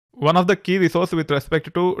One of the key resources with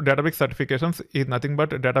respect to Databricks certifications is nothing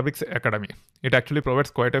but Databricks Academy. It actually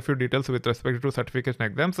provides quite a few details with respect to certification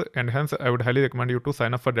exams, and hence I would highly recommend you to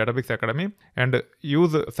sign up for Databricks Academy and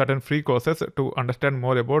use certain free courses to understand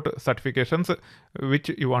more about certifications which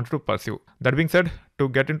you want to pursue. That being said, to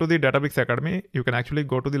get into the Databricks Academy, you can actually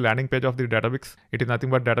go to the landing page of the Databricks. It is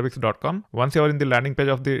nothing but databricks.com. Once you are in the landing page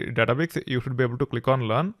of the Databricks, you should be able to click on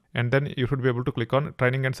Learn, and then you should be able to click on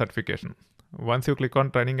Training and Certification. Once you click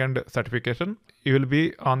on Training and Certification, you will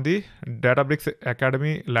be on the Databricks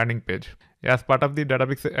Academy landing page. As part of the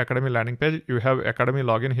Databricks Academy landing page, you have Academy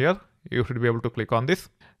login here. You should be able to click on this.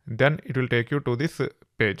 Then it will take you to this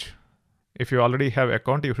page. If you already have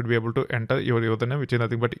account, you should be able to enter your username, which is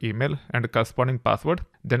nothing but email, and corresponding password.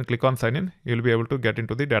 Then click on sign in. You'll be able to get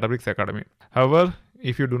into the Databricks Academy. However,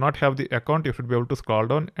 if you do not have the account, you should be able to scroll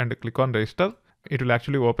down and click on register. It will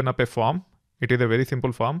actually open up a form. It is a very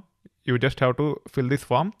simple form. You just have to fill this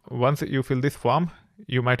form. Once you fill this form,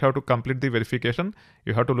 you might have to complete the verification.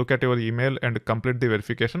 You have to look at your email and complete the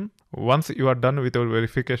verification. Once you are done with your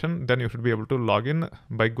verification, then you should be able to log in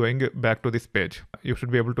by going back to this page. You should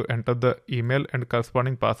be able to enter the email and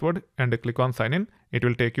corresponding password and click on sign in. It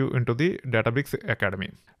will take you into the Databricks Academy.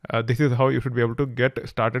 This is how you should be able to get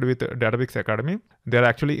started with Databricks Academy. They are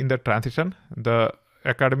actually in the transition. The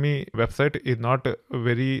Academy website is not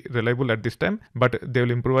very reliable at this time, but they will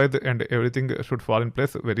improvise and everything should fall in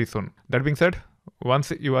place very soon. That being said,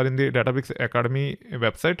 once you are in the Databricks Academy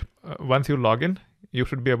website, once you log in, you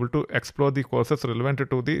should be able to explore the courses relevant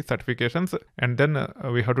to the certifications, and then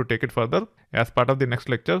we have to take it further. As part of the next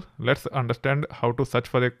lecture, let's understand how to search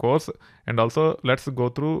for a course, and also let's go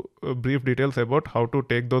through brief details about how to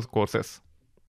take those courses.